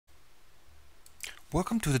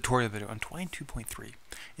Welcome to a tutorial video on Twine 2.3.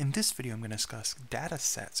 In this video I'm going to discuss data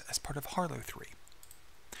sets as part of Harlowe 3.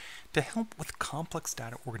 To help with complex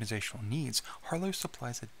data organizational needs, Harlowe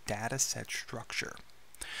supplies a data set structure.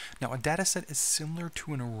 Now a data set is similar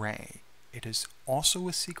to an array. It is also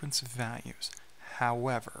a sequence of values.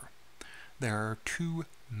 However, there are two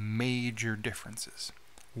major differences.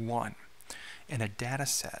 One, in a data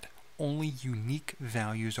set, only unique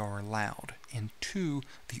values are allowed, and two,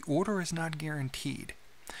 the order is not guaranteed.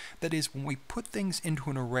 That is, when we put things into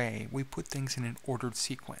an array, we put things in an ordered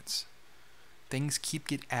sequence. Things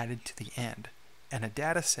get added to the end. And a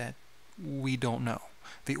data set, we don't know.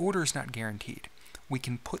 The order is not guaranteed. We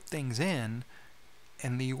can put things in,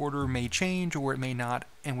 and the order may change or it may not,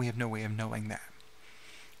 and we have no way of knowing that.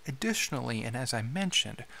 Additionally, and as I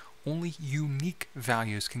mentioned, only unique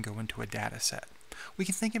values can go into a data set. We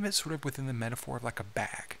can think of it sort of within the metaphor of like a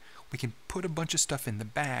bag. We can put a bunch of stuff in the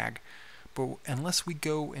bag, but unless we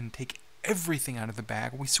go and take everything out of the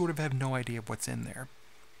bag, we sort of have no idea what's in there.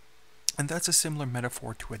 And that's a similar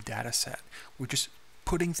metaphor to a data set. We're just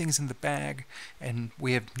putting things in the bag, and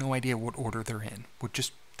we have no idea what order they're in.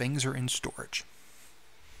 Things are in storage.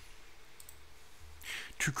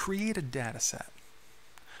 To create a data set,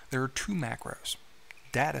 there are two macros.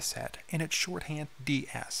 Dataset and its shorthand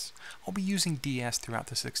DS. I'll be using DS throughout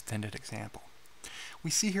this extended example.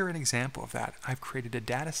 We see here an example of that. I've created a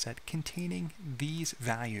dataset containing these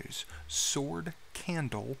values: sword,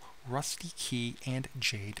 candle, rusty key, and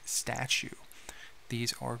jade statue.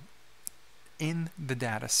 These are in the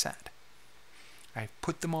dataset. I've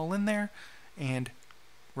put them all in there, and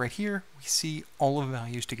right here we see all of the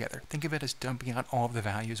values together. Think of it as dumping out all of the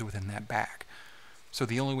values within that bag. So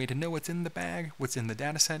the only way to know what's in the bag, what's in the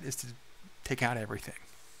dataset, is to take out everything.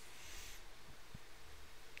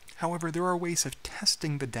 However, there are ways of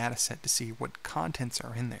testing the dataset to see what contents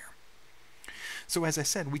are in there. So as I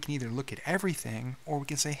said, we can either look at everything, or we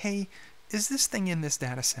can say, hey, is this thing in this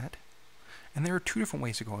dataset? And there are two different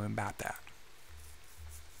ways of going about that.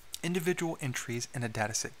 Individual entries in a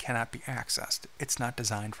dataset cannot be accessed. It's not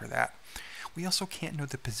designed for that. We also can't know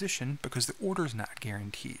the position because the order is not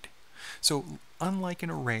guaranteed. So unlike an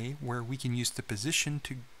array where we can use the position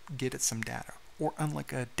to get at some data, or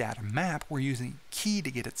unlike a data map where we're using a key to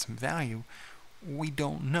get at some value, we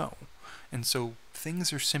don't know. And so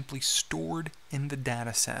things are simply stored in the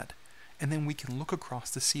data set, and then we can look across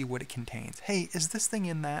to see what it contains. Hey, is this thing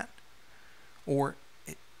in that? Or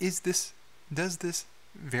does this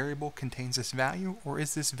variable contains this value, or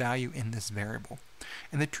is this value in this variable?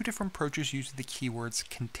 And the two different approaches use the keywords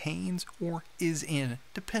contains or is in,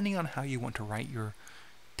 depending on how you want to write your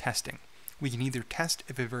testing. We can either test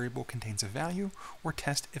if a variable contains a value, or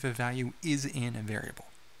test if a value is in a variable.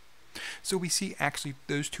 So we see actually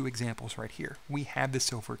those two examples right here. We have the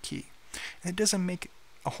silver key. And it doesn't make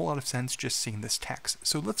a whole lot of sense just seeing this text.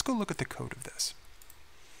 So let's go look at the code of this.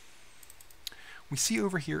 We see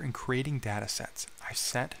over here in creating data sets, I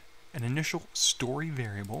set an initial story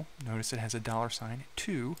variable, notice it has a $,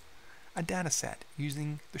 to a data set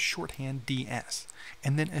using the shorthand DS,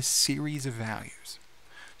 and then a series of values.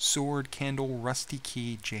 Sword, candle, rusty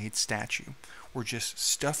key, jade statue. We're just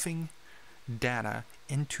stuffing data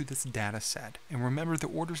into this data set. And remember, the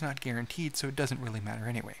order's not guaranteed, so it doesn't really matter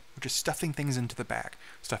anyway. We're just stuffing things into the bag.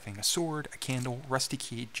 Stuffing a sword, a candle, rusty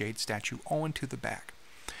key, jade statue, all into the bag.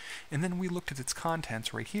 And then we looked at its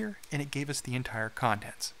contents right here, and it gave us the entire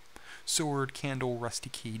contents. Sword, candle, rusty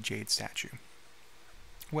key, jade statue.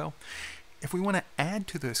 Well, if we want to add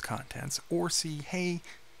to those contents, or see, hey,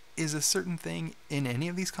 is a certain thing in any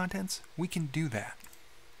of these contents, we can do that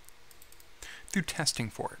through testing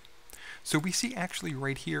for it. So we see actually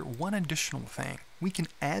right here one additional thing. We can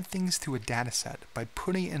add things to a data set by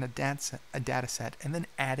putting in a data set and then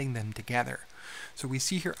adding them together. So we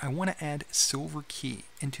see here I want to add silver key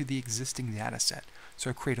into the existing data set. So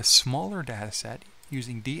I create a smaller data set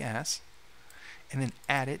using DS and then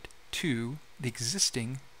add it to the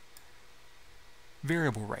existing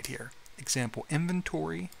variable right here. Example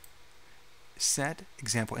inventory set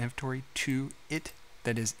example inventory to it,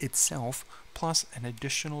 that is itself, plus an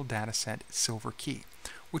additional data set silver key,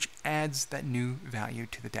 which adds that new value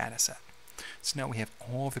to the data set. So now we have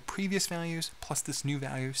all the previous values plus this new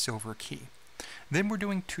value silver key. Then we're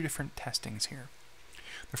doing two different testings here.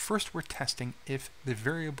 The first, we're testing if the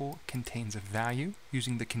variable contains a value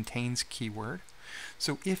using the contains keyword.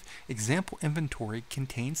 So if example inventory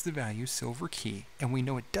contains the value silver key, and we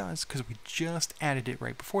know it does because we just added it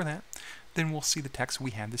right before that, then we'll see the text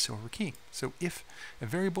we have the silver key. So if a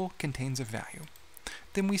variable contains a value,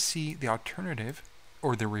 then we see the alternative,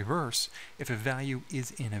 or the reverse, if a value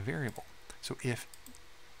is in a variable. So if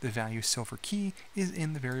the value silver key is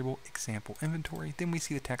in the variable example inventory, then we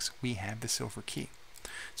see the text, we have the silver key.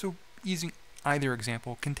 So using either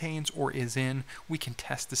example contains or is in, we can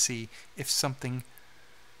test to see if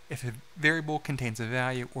a variable contains a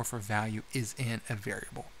value or if a value is in a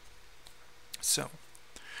variable. So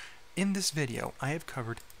in this video, I have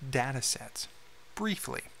covered datasets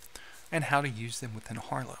briefly and how to use them within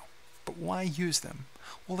Harlowe. But why use them?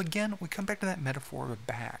 Well, again, we come back to that metaphor of a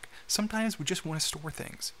bag. Sometimes we just want to store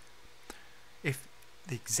things. If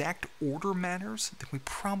the exact order matters, then we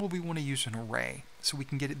probably want to use an array so we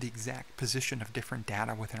can get at the exact position of different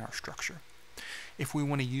data within our structure. If we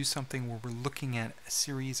want to use something where we're looking at a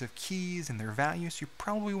series of keys and their values, you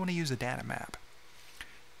probably want to use a data map.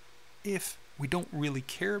 If we don't really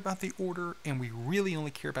care about the order and we really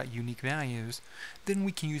only care about unique values, then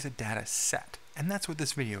we can use a data set. And that's what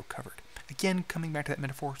this video covered. Again, coming back to that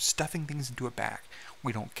metaphor, stuffing things into a bag.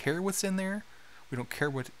 We don't care what's in there. We don't care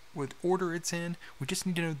what order it's in. We just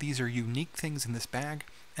need to know these are unique things in this bag,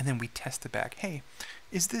 and then we test the bag. Hey,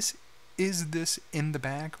 is this in the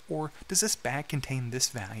bag, or does this bag contain this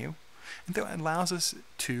value? And that allows us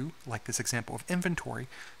to, like this example of inventory,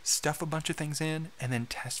 stuff a bunch of things in and then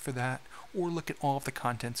test for that, or look at all of the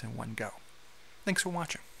contents in one go. Thanks for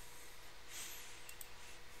watching.